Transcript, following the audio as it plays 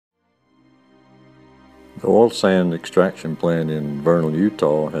The oil sand extraction plant in Vernal,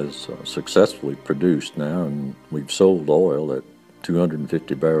 Utah has successfully produced now, and we've sold oil at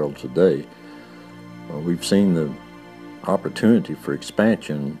 250 barrels a day. We've seen the opportunity for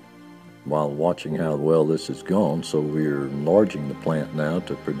expansion while watching how well this has gone, so we're enlarging the plant now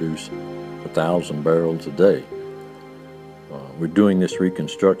to produce 1,000 barrels a day. We're doing this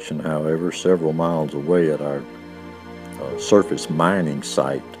reconstruction, however, several miles away at our surface mining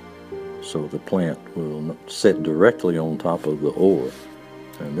site, so the plant will sit directly on top of the ore,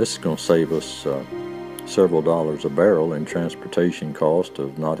 and this is going to save us several dollars a barrel in transportation cost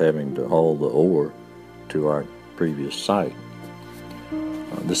of not having to haul the ore to our previous site.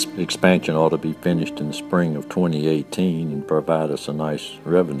 This expansion ought to be finished in the spring of 2018 and provide us a nice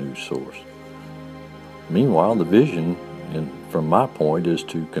revenue source. Meanwhile, the vision, from my point, is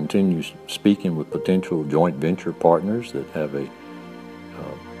to continue speaking with potential joint venture partners that have a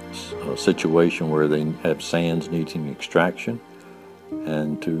situation where they have sands needing extraction,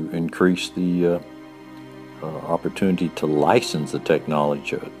 and to increase the opportunity to license the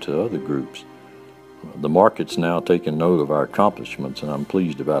technology to other groups. The market's now taking note of our accomplishments, and I'm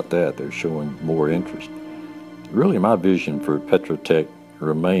pleased about that. They're showing more interest. Really, my vision for PETROTEQ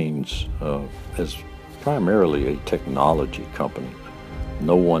remains as primarily a technology company.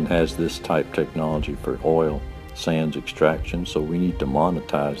 No one has this type technology for oil sands extraction, so we need to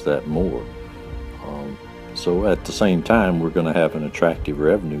monetize that more. So at the same time, we're going to have an attractive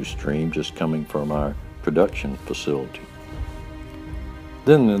revenue stream just coming from our production facility.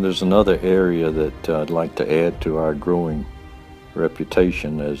 Then there's another area that I'd like to add to our growing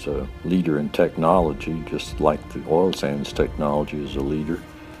reputation as a leader in technology, just like the oil sands technology is a leader,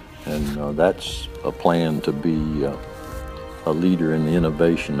 and that's a plan to be a leader in the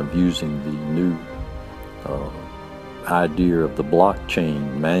innovation of using the new idea of the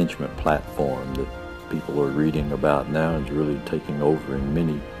blockchain management platform that people are reading about now is really taking over in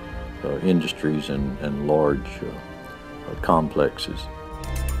many industries and large complexes.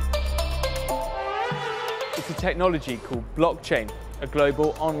 It's a technology called blockchain, a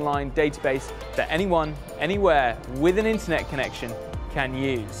global online database that anyone, anywhere with an internet connection can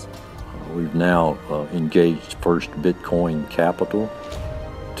use. We've now engaged First Bitcoin Capital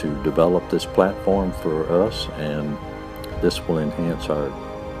to develop this platform for us, and this will enhance our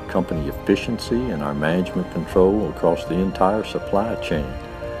company efficiency and our management control across the entire supply chain.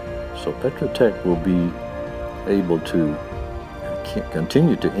 So PETROTEQ will be able to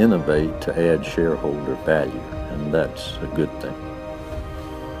continue to innovate to add shareholder value, and that's a good thing.